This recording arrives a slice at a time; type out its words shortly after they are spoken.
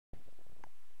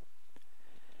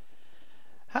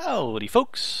Howdy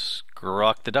folks,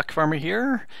 Grok the DuckFarmer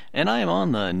here, and I am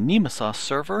on the Nemasauce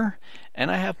server, and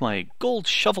I have my gold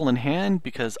shovel in hand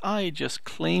because I just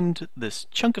claimed this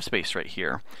chunk of space right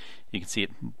here. You can see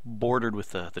it bordered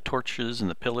with the torches and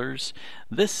the pillars.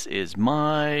 This is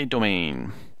my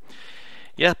domain.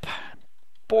 Yep,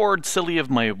 bored silly of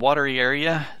my watery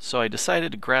area, so I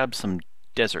decided to grab some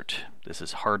desert. This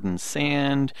is hardened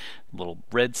sand, a little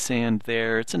red sand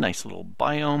there. It's a nice little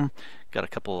biome. Got a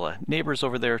couple neighbors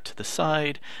over there to the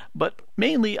side, but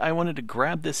mainly I wanted to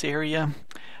grab this area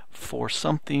for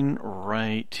something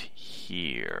right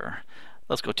here.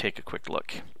 Let's go take a quick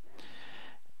look.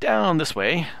 Down this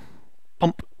way,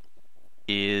 pump,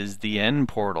 is the end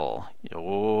portal.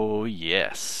 Oh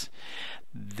yes.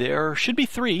 There should be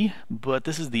 3, but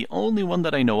this is the only one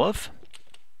that I know of.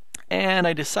 And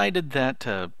I decided that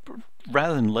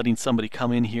rather than letting somebody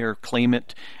come in here, claim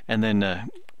it, and then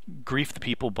grief the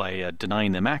people by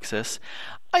denying them access,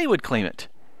 I would claim it.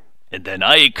 And then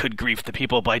I could grief the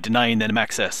people by denying them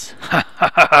access. Ha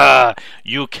ha ha ha!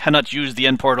 You cannot use the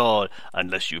end portal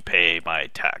unless you pay my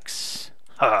tax.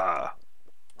 Ha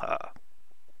ha.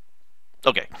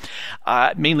 Okay,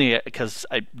 mainly because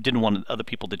I didn't want other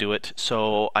people to do it,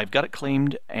 so I've got it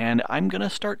claimed, and I'm going to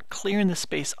start clearing the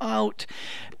space out,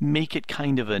 make it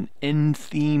kind of an end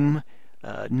theme.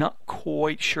 Not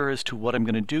quite sure as to what I'm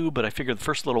going to do, but I figure the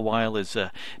first little while is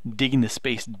digging the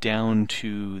space down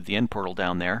to the end portal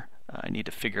down there. I need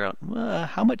to figure out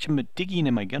how much digging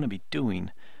am I going to be doing.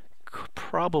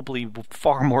 Probably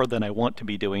far more than I want to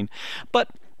be doing, but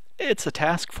it's a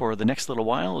task for the next little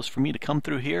while is for me to come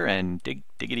through here and dig,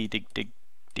 diggity, dig, dig,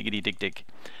 diggity, dig, dig.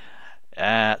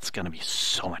 That's going to be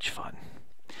so much fun.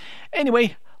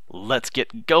 Anyway, let's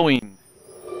get going.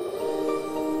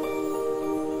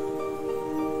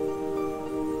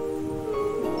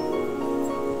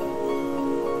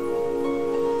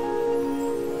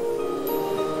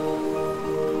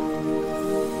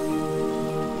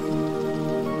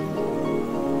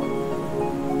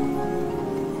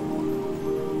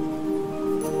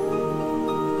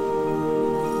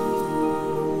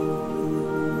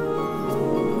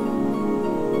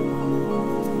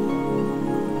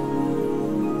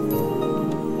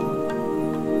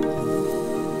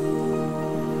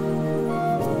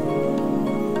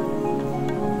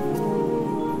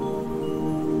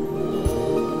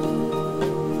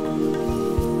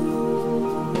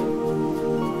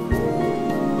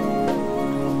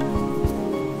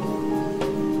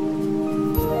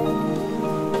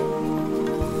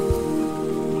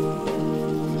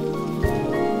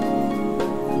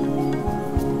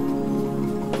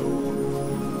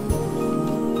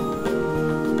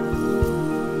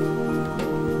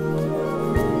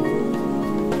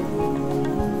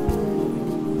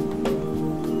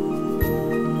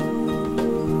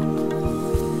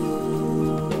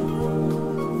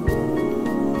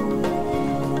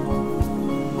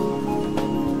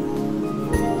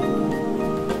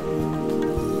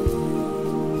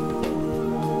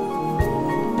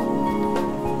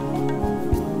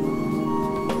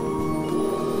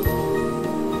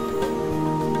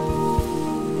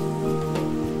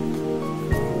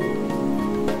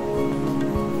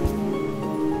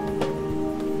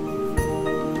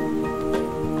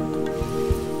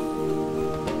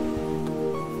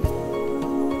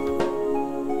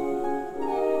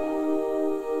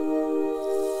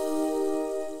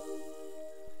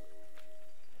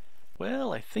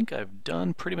 Well, I think I've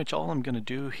done pretty much all I'm going to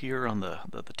do here on the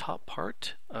top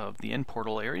part of the end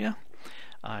portal area.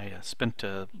 I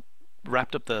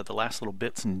wrapped up the last little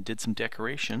bits and did some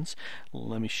decorations.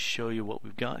 Let me show you what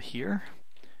we've got here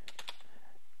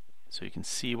so you can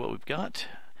see what we've got.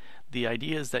 The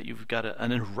idea is that you've got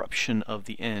an interruption of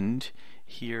the end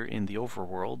here in the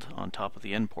overworld on top of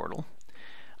the end portal.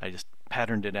 I just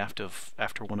patterned it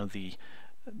after one of the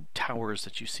towers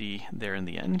that you see there in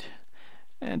the end,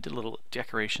 and did little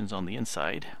decorations on the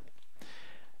inside.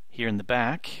 Here in the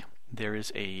back there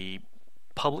is a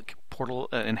public portal,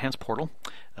 enhanced portal.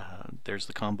 There's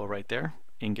the combo right there,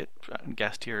 ingot,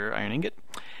 ghast iron ingot,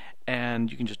 and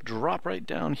you can just drop right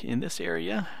down in this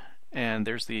area, and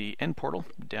there's the end portal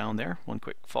down there, one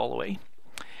quick fall away.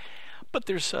 But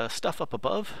there's stuff up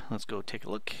above. Let's go take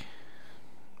a look.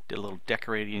 Did a little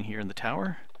decorating here in the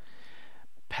tower,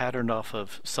 patterned off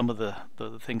of some of the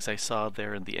things I saw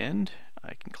there in the end.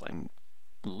 I can climb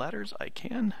ladders, I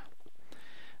can.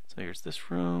 So here's this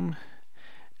room,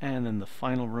 and then the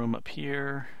final room up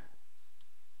here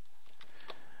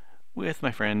with my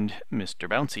friend Mr.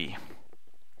 Bouncy.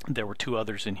 There were 2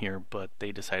 others in here, but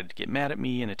they decided to get mad at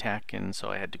me and attack, and so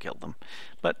I had to kill them.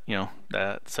 But, you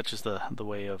know, such is the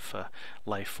way of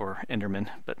life for Endermen,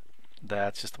 but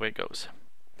that's just the way it goes.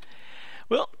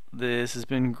 This has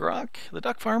been Grok, the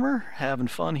Duck Farmer, having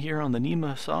fun here on the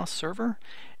Nemasauce server.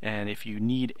 And if you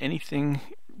need anything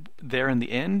there in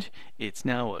the end, it's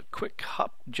now a quick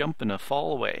hop, jump, and a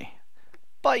fall away.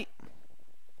 Bye!